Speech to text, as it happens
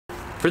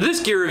For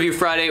this Gear Review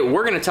Friday,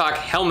 we're gonna talk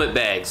helmet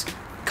bags.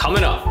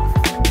 Coming up.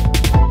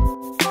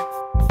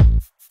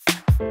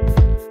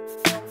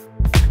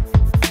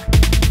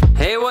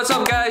 Hey, what's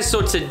up guys?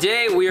 So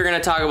today we are gonna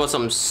talk about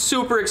something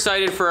super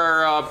excited for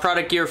our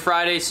Product Gear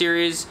Friday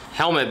series,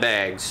 helmet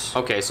bags.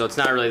 Okay, so it's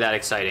not really that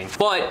exciting,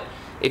 but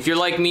if you're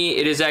like me,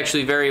 it is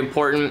actually very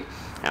important.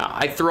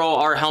 I throw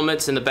our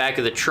helmets in the back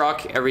of the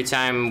truck every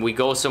time we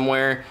go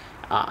somewhere.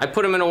 I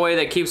put them in a way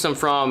that keeps them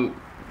from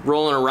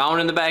rolling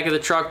around in the back of the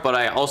truck, but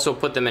I also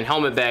put them in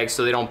helmet bags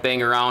so they don't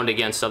bang around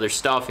against other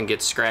stuff and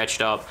get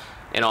scratched up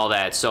and all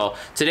that. So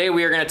today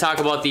we are going to talk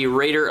about the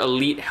Raider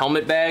Elite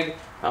helmet bag,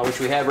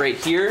 which we have right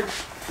here.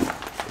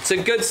 It's a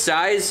good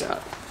size.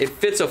 It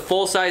fits a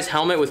full-size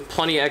helmet with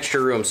plenty of extra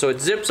room. So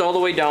it zips all the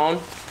way down,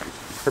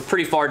 or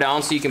pretty far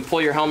down, so you can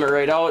pull your helmet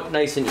right out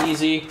nice and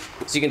easy.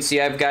 As you can see,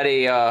 I've got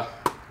a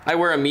I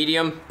wear a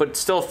medium, but it's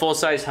still a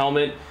full-size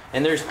helmet,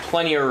 and there's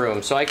plenty of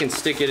room. So I can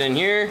stick it in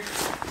here,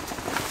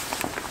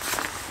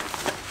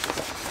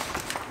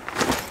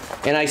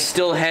 and I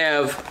still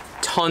have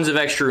tons of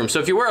extra room. So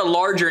if you wear a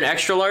large or an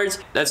extra large,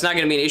 that's not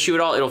gonna be an issue at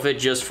all. It'll fit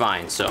just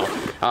fine. So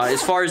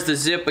as far as the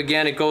zip,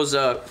 again, it goes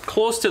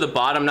close to the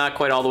bottom, not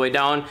quite all the way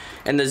down.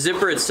 And the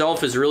zipper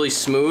itself is really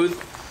smooth,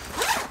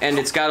 and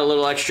it's got a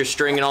little extra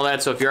string and all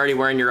that. So if you're already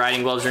wearing your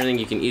riding gloves or anything,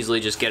 you can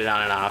easily just get it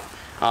on and off.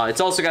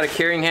 It's also got a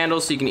carrying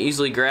handle, so you can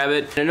easily grab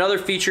it. And another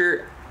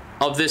feature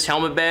of this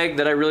helmet bag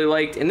that I really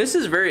liked, and this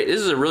is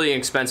a really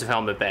inexpensive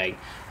helmet bag.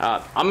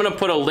 I'm gonna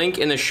put a link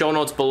in the show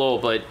notes below,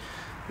 but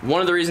one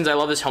of the reasons I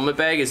love this helmet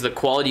bag is the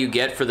quality you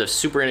get for the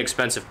super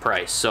inexpensive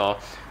price. So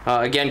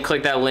again,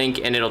 click that link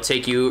and it'll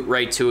take you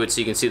right to it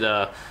so you can see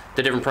the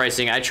different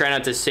pricing. I try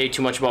not to say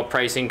too much about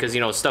pricing because,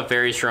 you know, stuff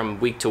varies from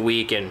week to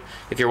week, and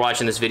if you're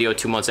watching this video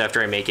 2 months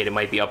after I make it, it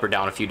might be up or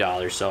down a few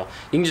dollars. So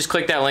you can just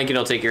click that link and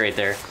it'll take you right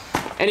there.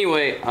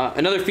 Anyway,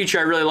 another feature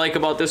I really like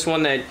about this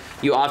one that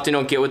you often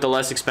don't get with the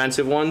less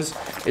expensive ones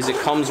is it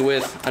comes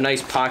with a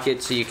nice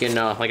pocket, so you can,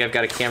 like I've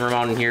got a camera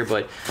mount in here,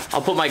 but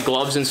I'll put my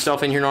gloves and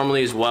stuff in here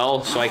normally as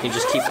well, so I can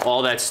just keep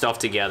all that stuff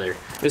together.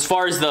 As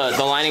far as the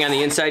lining on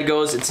the inside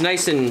goes, it's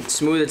nice and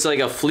smooth. It's like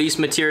a fleece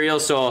material,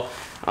 so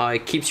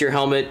it keeps your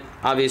helmet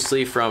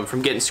obviously from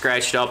getting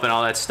scratched up and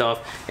all that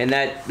stuff, and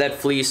that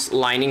fleece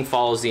lining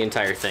follows the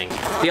entire thing.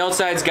 The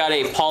outside's got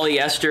a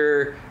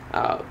polyester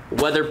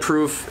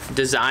weatherproof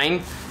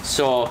design,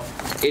 so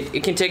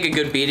it can take a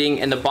good beating,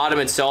 and the bottom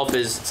itself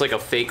it's like a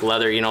fake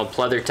leather, you know,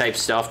 pleather type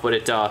stuff, but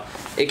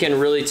it can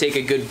really take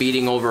a good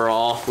beating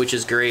overall, which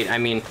is great. I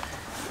mean,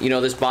 you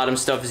know, this bottom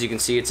stuff, as you can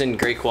see, it's in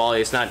great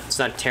quality. It's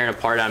not tearing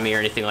apart on me or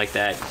anything like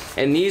that.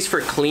 And these,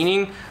 for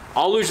cleaning,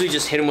 I'll usually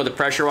just hit them with a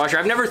pressure washer.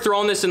 I've never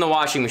thrown this in the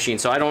washing machine,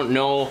 so I don't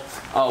know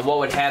what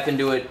would happen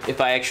to it if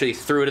I actually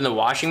threw it in the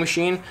washing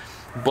machine.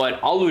 But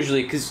I'll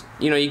usually, because,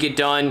 you know, you get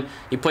done,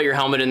 you put your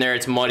helmet in there,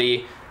 it's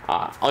muddy.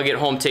 I'll get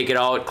home, take it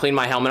out, clean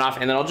my helmet off,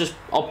 and then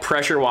I'll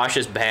pressure wash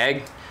this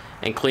bag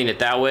and clean it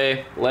that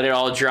way, let it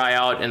all dry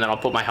out, and then I'll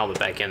put my helmet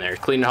back in there.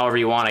 Clean it however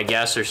you want, I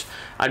guess.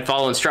 I'd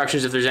follow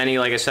instructions if there's any.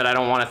 Like I said, I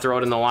don't want to throw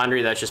it in the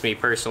laundry. That's just me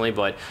personally,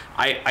 but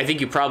I think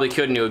you probably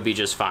could, and it would be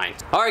just fine.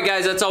 All right,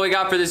 guys, that's all we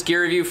got for this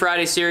Gear Review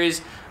Friday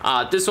series.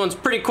 This one's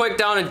pretty quick,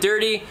 down and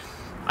dirty.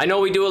 I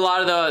know we do a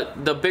lot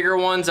of the bigger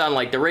ones on,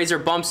 like the Razor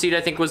bump seat, I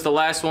think was the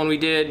last one we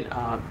did.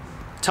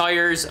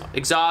 Tires,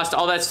 exhaust,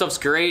 all that stuff's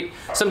great.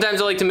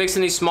 Sometimes I like to mix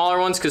in these smaller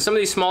ones because some of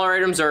these smaller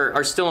items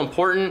are still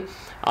important.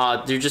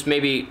 They're just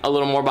maybe a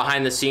little more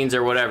behind the scenes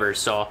or whatever.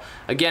 So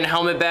again,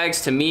 helmet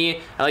bags, to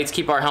me, I like to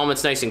keep our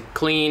helmets nice and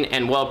clean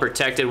and well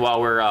protected while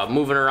we're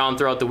moving around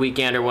throughout the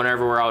weekend or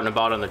whenever we're out and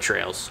about on the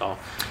trails.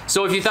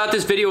 So if you thought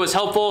this video was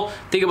helpful,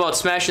 think about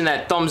smashing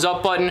that thumbs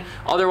up button.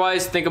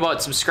 Otherwise, think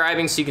about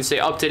subscribing so you can stay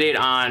up to date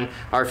on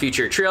our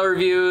future trail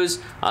reviews,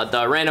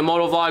 the random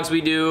moto vlogs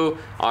we do,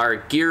 our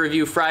Gear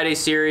Review Friday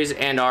series,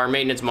 and our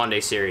Maintenance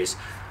Monday series.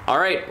 All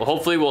right, well,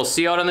 hopefully we'll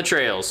see you out on the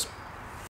trails.